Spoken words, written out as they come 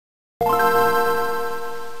Hey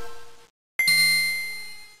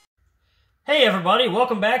everybody,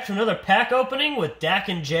 welcome back to another pack opening with Dak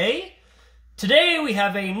and Jay. Today we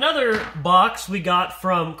have another box we got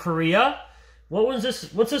from Korea. What was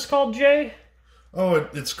this? What's this called, Jay? Oh,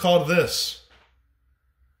 it's called this.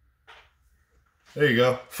 There you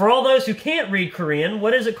go. For all those who can't read Korean,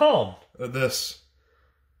 what is it called? This.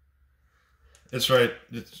 It's right.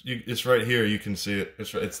 It's right here. You can see it.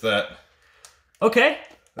 It's right. It's that. Okay.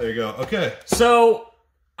 There you go. Okay. So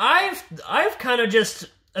I've kind of just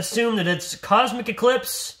assumed that it's Cosmic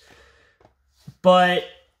Eclipse, but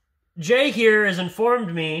Jay here has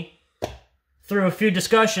informed me through a few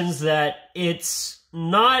discussions that it's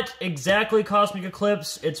not exactly Cosmic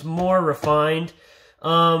Eclipse. It's more refined.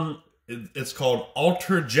 It's called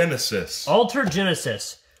Alter Genesis. Alter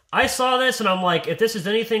Genesis. I saw this and I'm like, if this is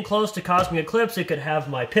anything close to Cosmic Eclipse, it could have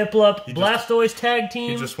my Piplup Blastoise tag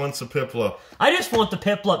team. He just wants a Piplup. I just want the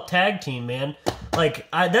Piplup tag team, man.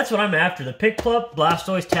 Like, that's what I'm after. The Piplup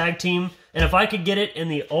Blastoise tag team. And if I could get it in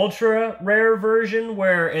the ultra rare version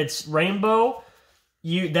where it's rainbow,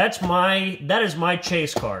 that is my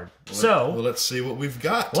chase card. Well, let's see what we've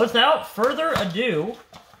got. Without further ado,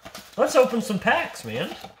 let's open some packs,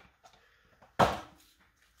 man.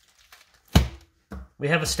 We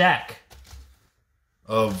have a stack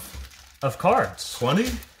of cards. 20?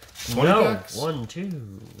 20 no, packs? 1,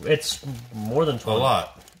 2. It's more than 20. A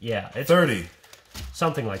lot. Yeah, it's 30.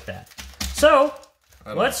 Something like that. So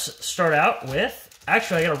let's start out with.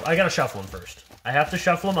 Actually, I gotta shuffle them first. I have to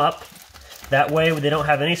shuffle them up. That way, they don't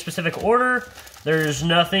have any specific order. There's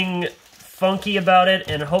nothing funky about it,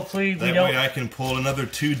 and hopefully we don't. That way, I can pull another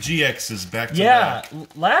 2 GXs back to Yeah, back.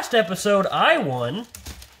 last episode I won.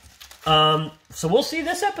 So we'll see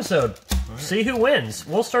this episode. Right. See who wins.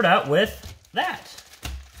 We'll start out with that.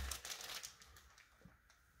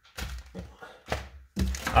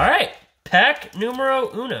 All right, pack numero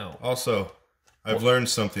uno. Also, I've learned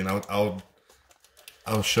something. I'll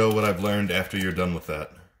show what I've learned after you're done with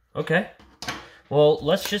that. Okay. Well,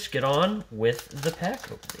 let's just get on with the pack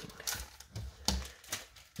opening.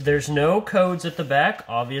 There's no codes at the back,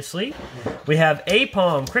 obviously. We have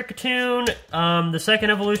Aipom, Kricketune, the second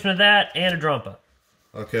evolution of that, and a Drumpa.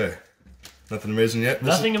 Okay. Nothing amazing yet?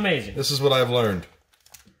 Nothing amazing. This is what I've learned.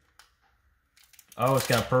 Oh, it's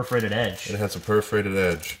got a perforated edge. It has a perforated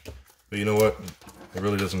edge. But you know what? It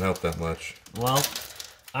really doesn't help that much. Well,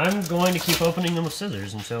 I'm going to keep opening them with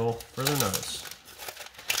scissors until further notice.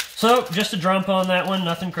 So, just a Drumpa on that one,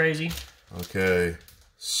 nothing crazy. Okay.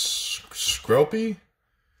 Scropey?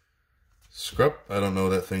 Scrup? I don't know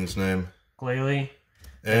that thing's name. Glalie.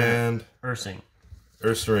 And Ursing.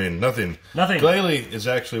 Ursaring. Nothing. Nothing. Glalie is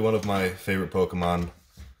actually one of my favorite Pokemon.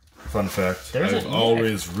 Fun fact. I've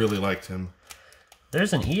always really liked him.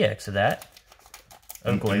 There's an EX of that.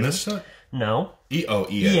 In this set? No.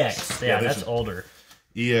 EX. EX. Yeah, that's older.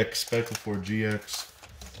 EX, back before GX.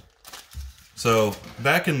 So,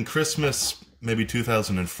 back in Christmas, maybe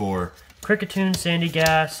 2004. Kricketune,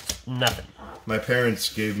 Sandygast, nothing. My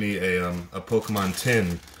parents gave me a Pokemon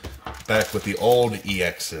tin back with the old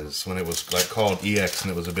EXs when it was like called EX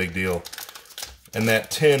and it was a big deal. And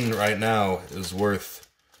that tin right now is worth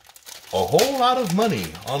a whole lot of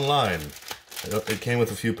money online. It came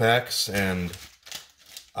with a few packs and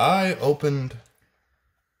I opened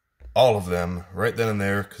all of them right then and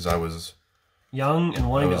there because I was young and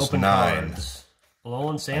wanting to open 9. cards.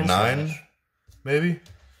 Alolan Sandslash. 9, maybe?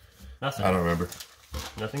 Nothing. I don't remember.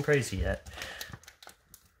 Nothing crazy yet.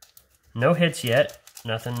 No hits yet.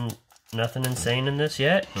 Nothing insane in this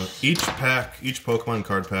yet. Each Pokemon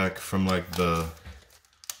card pack from like the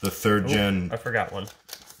 3rd gen. I forgot one.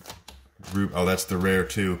 Oh, that's the rare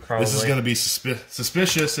too. Probably. This is going to be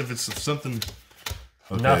suspicious if it's something.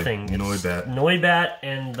 Okay. Nothing. Noibat. Noibat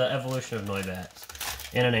and the evolution of Noibat.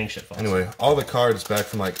 And an Ancient Fossil. Anyway, all the cards back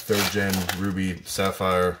from like 3rd gen, Ruby,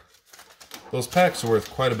 Sapphire. Those packs are worth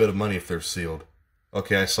quite a bit of money if they're sealed.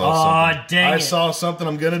 Okay, I saw something. Dang it. I saw something.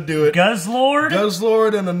 I'm going to do it. Guzzlord?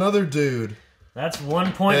 Guzzlord and another dude. That's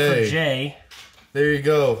 1 point for Jay. There you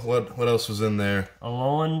go. What else was in there?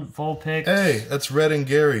 Alolan Vulpix. Hey, that's Red and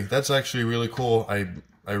Gary. That's actually really cool.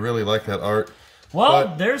 I really like that art. Well,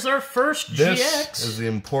 but there's our first GX. This is the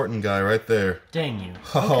important guy right there. Dang you.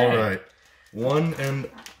 Okay. All right. 1 and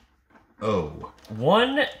 0.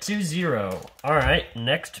 1 to 0. All right,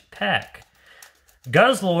 next pack.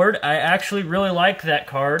 Guzzlord, I actually really like that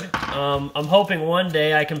card. I'm hoping one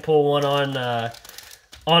day I can pull one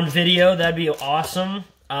on video. That'd be awesome.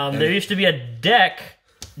 There used to be a deck: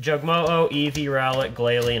 Jugmo-O, Eevee, Rowlet,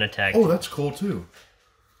 Glalie, and a tag. Oh, that's cool too.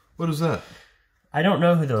 What is that? I don't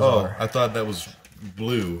know who those are. I thought that was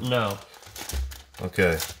blue. No.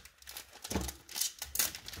 Okay.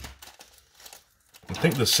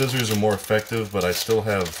 think the scissors are more effective, but I still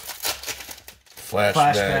have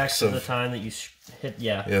flashbacks of the time that you hit.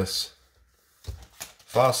 Yeah. Yes.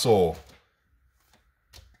 Fossil.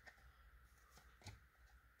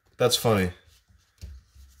 That's funny.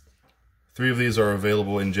 3 of these are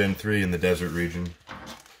available in Gen 3 in the desert region.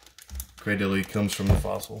 Cradily comes from the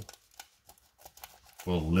fossil.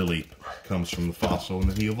 Well, Lily comes from the fossil, and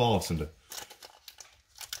then he evolves into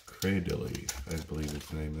Cradily, I believe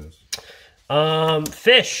his name is.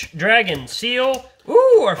 Fish, dragon, seal.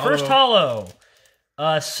 Ooh, our first hollow.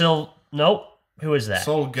 Nope. Who is that?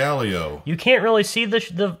 Solgaleo. You can't really see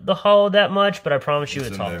the hollow that much, but I promise you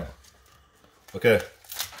it's hollow. There. Okay.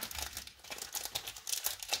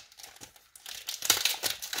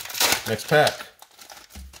 Next pack.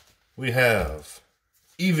 We have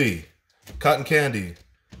Eevee, Cotton Candy.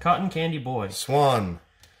 Cotton Candy Boy. Swan.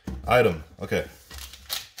 Item. Okay.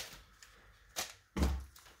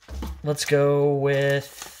 Let's go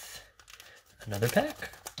with another pack.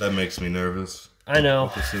 That makes me nervous. I know.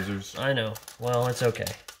 With the scissors. I know. Well, it's okay.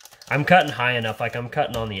 I'm cutting high enough, like I'm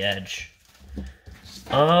cutting on the edge.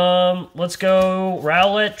 Let's go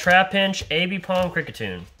Rowlet, Trapinch, AB Palm,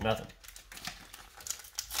 Kricketune. Nothing.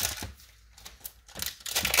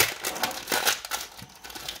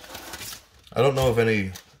 I don't know of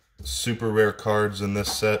any super rare cards in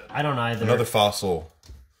this set. I don't either. Another fossil.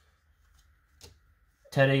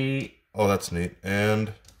 Teddy. Oh, that's neat.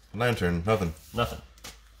 And Lantern. Nothing. Nothing.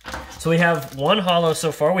 So we have one hollow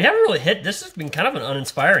so far. We haven't really hit. This has been kind of an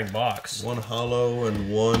uninspiring box. One hollow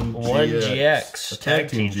and one GX. Tag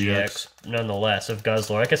Team GX. Nonetheless, of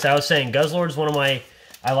Guzzlord. Like I said, I was saying, Guzzlord's one of my...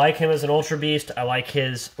 I like him as an Ultra Beast. I like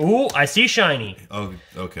his... Ooh, I see shiny. Oh,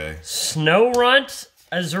 okay. Snorunt,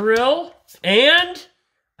 Azurill, and...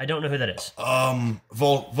 I don't know who that is.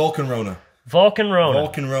 Volcanrona.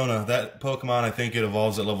 Volcanrona. Volcanrona. That Pokemon, I think it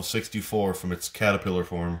evolves at level 64 from its caterpillar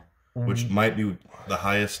form, which might be the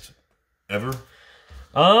highest ever.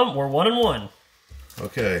 We're 1-1.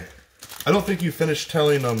 Okay. I don't think you finished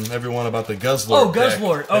telling everyone about the Guzzlord. Oh,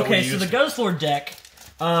 Guzzlord. Okay, so the Guzzlord deck.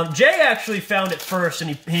 Jay actually found it first,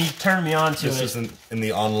 and he turned me on to it. This isn't in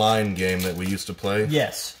the online game that we used to play.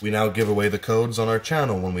 Yes. We now give away the codes on our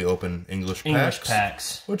channel when we open English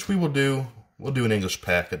packs. Which we will do. We'll do an English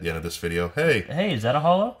pack at the end of this video. Hey. Hey, is that a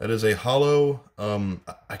hollow? That is a hollow.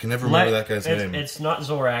 I can never remember that guy's name. It's not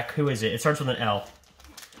Zorak. Who is it? It starts with an L.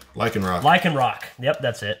 Lycanroc. Lycanroc. Yep,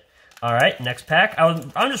 that's it. All right, next pack.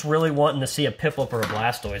 I'm just really wanting to see a Piplup or a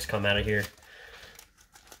Blastoise come out of here.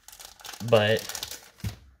 But...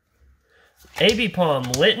 AB Palm,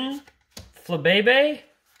 Litten, Flabebe,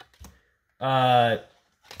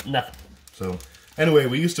 nothing. So, anyway,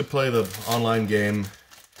 we used to play the online game,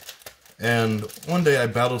 and one day I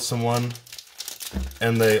battled someone,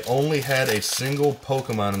 and they only had a single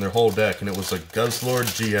Pokemon in their whole deck, and it was a Guzzlord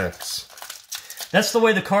GX. That's the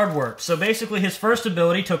way the card worked. So basically, his first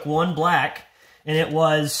ability took 1 black, and it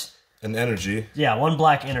was... An energy. Yeah, 1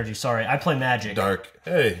 black energy, sorry. I play Magic. Dark.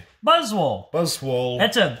 Hey. Buzzwole. Buzzwole.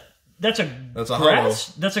 That's a grass. Hollow.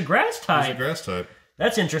 That's a grass type. It's a grass type.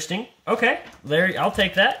 That's interesting. Okay, there. I'll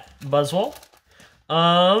take that. Buzzwole.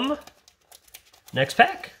 Next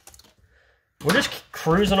pack. We're just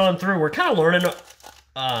cruising on through. We're kind of learning.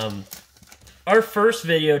 Our first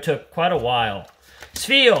video took quite a while.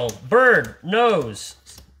 Spheal, Bird, Nose,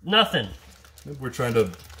 nothing. We're trying to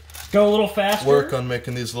go a little faster. Work on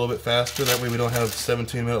making these a little bit faster. That way we don't have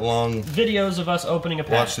 17-minute long videos of us opening a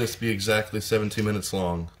pack. Watch this be exactly 17 minutes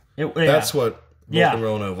long. That's what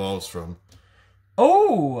Volcarona evolves from.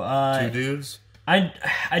 Oh, 2 dudes. I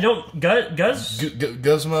don't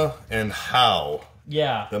Guzma and How.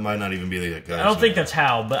 Yeah, that might not even be the guy. I don't think that's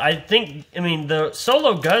How, but I mean the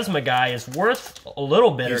solo Guzma guy is worth a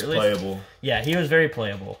little bit. He's playable. Yeah, he was very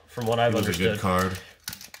playable from what I've understood. He was a good card.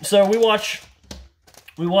 So we watch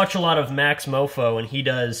a lot of Max Mofo, and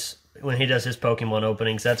when he does his Pokemon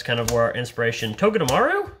openings. That's kind of where our inspiration.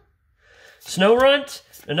 Togedemaru, Snorunt.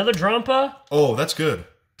 Another Drampa. Oh, that's good.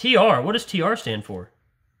 TR. What does TR stand for?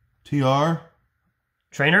 TR?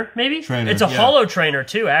 Trainer, maybe? Trainer, it's a hollow trainer,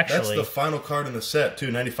 too, actually. That's the final card in the set,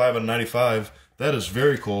 too. 95 and 95. That is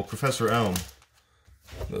very cool. Professor Elm.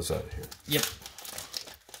 That's out of here. Yep.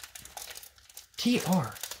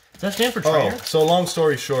 TR. Does that stand for trainer? Oh, so long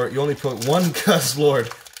story short, you only put 1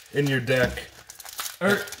 Guzzlord in your deck.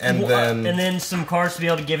 And then some cards to be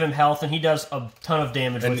able to give him health, and he does a ton of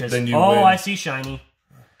damage with his... win. I see shiny.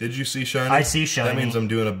 Did you see shiny? I see shiny. That means I'm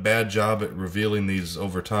doing a bad job at revealing these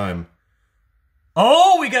over time.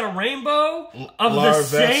 Oh, we got a rainbow of the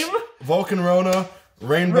same... Volcanrona,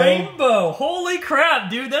 Rainbow. Rainbow! Holy crap,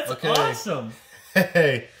 dude, that's awesome.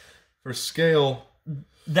 Hey, for scale...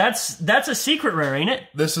 That's a secret rare, ain't it?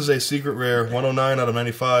 This is a secret rare, 109 out of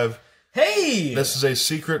 95. Hey! This is a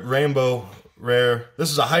secret rainbow rare.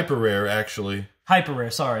 This is a hyper rare, actually. Hyper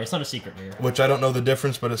rare, sorry. It's not a secret rare. Which I don't know the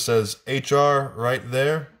difference, but it says HR right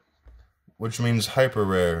there, which means hyper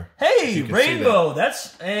rare. Hey, rainbow!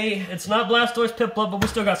 It's not Blastoise Piplup, but we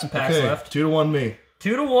still got some packs left. 2-1 me.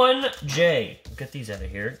 2-1 Jay. Get these out of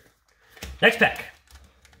here. Next pack.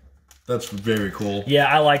 That's very cool. Yeah,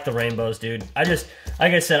 I like the rainbows, dude. Like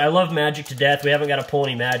I said, I love Magic to death. We haven't got to pull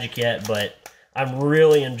any Magic yet, but I'm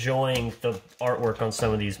really enjoying the artwork on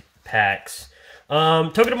some of these packs.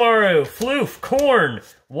 Togedemaru, Floof, Corn,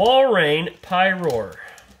 Walrein, Pyroar.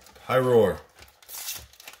 Pyroar.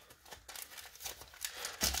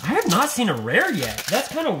 I have not seen a rare yet. That's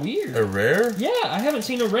kind of weird. A rare? Yeah, I haven't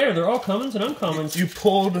seen a rare. They're all commons and uncommons. You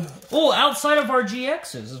pulled... Well, outside of our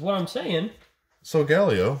GXs is what I'm saying. So,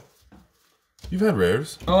 Galio, you've had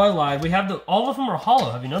rares. Oh, I lied. We have all of them are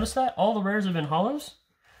hollow. Have you noticed that? All the rares have been hollows.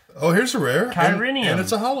 Oh, here's a rare. Kyrinium. And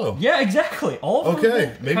it's a hollow. Yeah, exactly. All of them.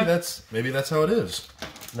 Okay, maybe that's how it is.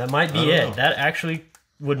 That might be it. That actually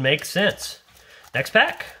would make sense. Next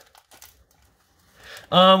pack.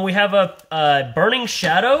 We have a Burning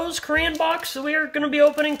Shadows Korean box that we are going to be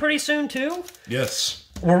opening pretty soon, too. Yes.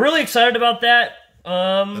 We're really excited about that.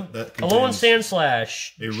 That Alolan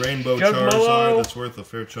Sandslash. A rainbow Jugmo-o. Charizard that's worth a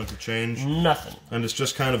fair chunk of change. Nothing. And it's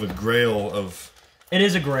just kind of a grail of... It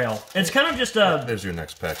is a grail. It's kind of just a... There's your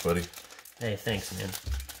next pack, buddy. Hey, thanks, man.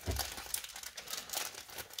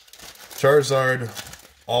 Charizard,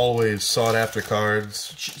 always sought after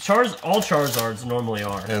cards. All Charizards normally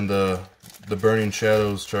are. And the Burning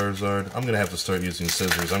Shadows Charizard. I'm going to have to start using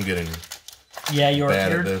scissors. I'm getting... Yeah,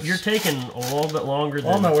 bad at this. you're taking a little bit longer than...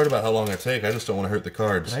 Well, I'm not worried about how long I take. I just don't want to hurt the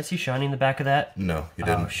cards. Did I see shiny in the back of that? No, you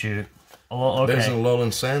didn't. Oh, shoot. Oh, okay. There's an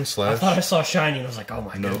Alolan Sandslash. I thought I saw shiny and I was like, oh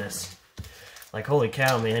my goodness. Like, holy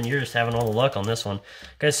cow, man. You're just having all the luck on this one.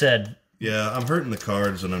 Like I said... Yeah, I'm hurting the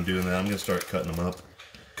cards when I'm doing that. I'm going to start cutting them up.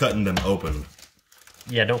 Cutting them open.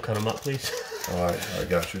 Yeah, don't cut them up, please. Alright, I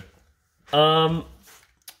got you.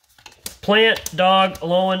 Plant, dog,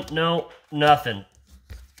 Alolan, no, nothing.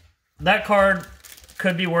 That card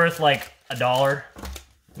could be worth like $1.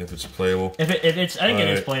 If it's playable. If it's, I think it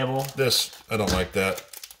is playable. This, I don't like that.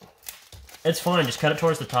 It's fine, just cut it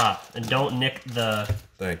towards the top and don't nick the...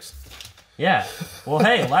 Thanks. Yeah. Well,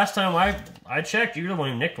 hey, last time I checked, you're the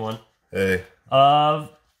one who nicked one. Hey.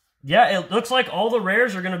 Yeah, it looks like all the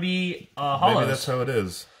rares are going to be hollows. Maybe that's how it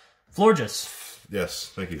is. Florges.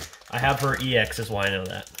 Yes, thank you. I have her EX, is why I know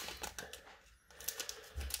that.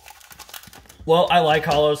 Well, I like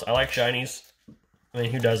hollows. I like shinies. I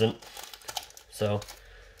mean, who doesn't? So,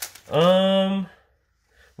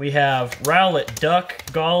 we have Rowlet, Duck,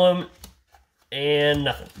 Golem, and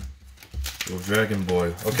nothing. Well, Dragon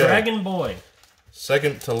Boy. Okay. Dragon Boy.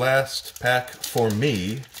 Second to last pack for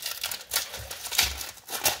me.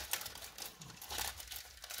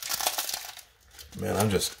 Man,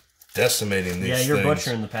 I'm just decimating these things. Yeah, you're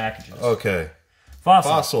butchering the packages. Okay.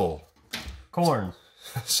 Fossil. Corn.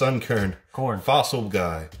 Sunkern. Corn. Fossil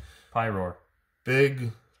Guy. Pyroar.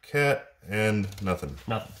 Big Cat and nothing.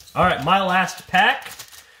 Nothing. All right, my last pack.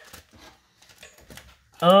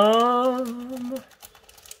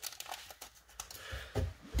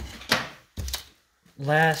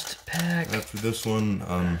 Last pack. After this one,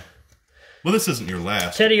 well, this isn't your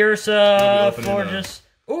last. Teddy Ursa, You'll be opening Forges.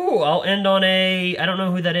 Ooh, I'll end on a... I don't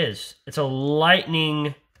know who that is. It's a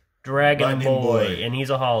Lightning Dragon Boy, and he's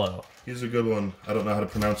a hollow. He's a good one. I don't know how to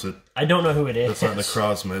pronounce it. I don't know who it is. That's not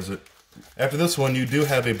Necrozma, is it? After this one, you do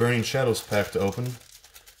have a Burning Shadows pack to open.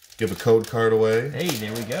 Give a code card away. Hey,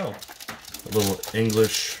 there we go. A little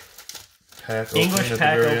English pack opening English at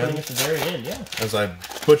pack the very opening end. at the very end, yeah. As I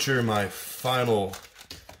butcher my final...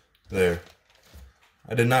 There.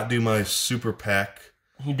 I did not do my super pack.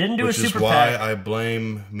 He didn't do a super Which is why pack. I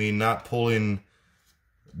blame me not pulling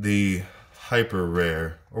the hyper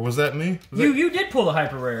rare. Or was that me? You did pull the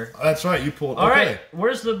hyper rare. That's right, you pulled. All okay. right,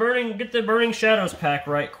 where's the burning? Get the Burning Shadows pack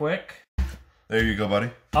right quick. There you go, buddy.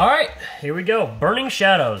 All right, here we go. Burning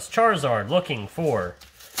Shadows, Charizard, looking for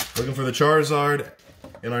the Charizard.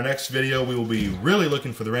 In our next video, we will be really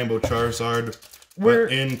looking for the Rainbow Charizard,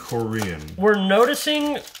 but in Korean. We're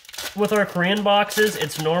noticing with our Korean boxes,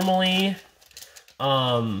 it's normally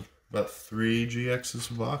about 3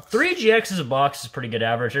 GXs a box. 3 GXs a box is pretty good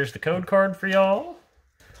average. There's the code card for y'all.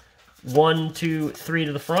 1, 2, 3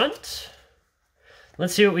 to the front.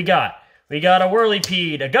 Let's see what we got. We got a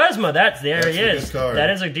Whirlipede, a Guzma. That's he is. That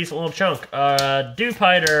is a decent little chunk.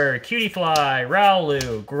 Dewpider, Cutiefly,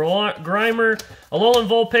 Rowloo, Grimer, Alolan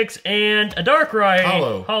Vulpix, and a Darkrai.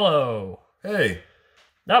 Hollow. Hollow. Hey.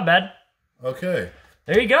 Not bad. Okay.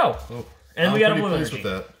 There you go. Oh, And I'm we got a pretty blue pleased energy.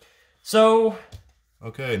 with that. So,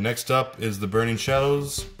 Okay, next up is the Burning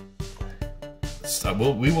Shadows.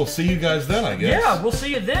 We will see you guys then, I guess. yeah, we'll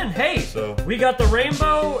see you then. Hey, So- we got the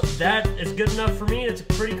rainbow. That is good enough for me. It's a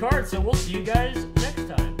pretty card, so we'll see you guys next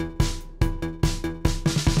time.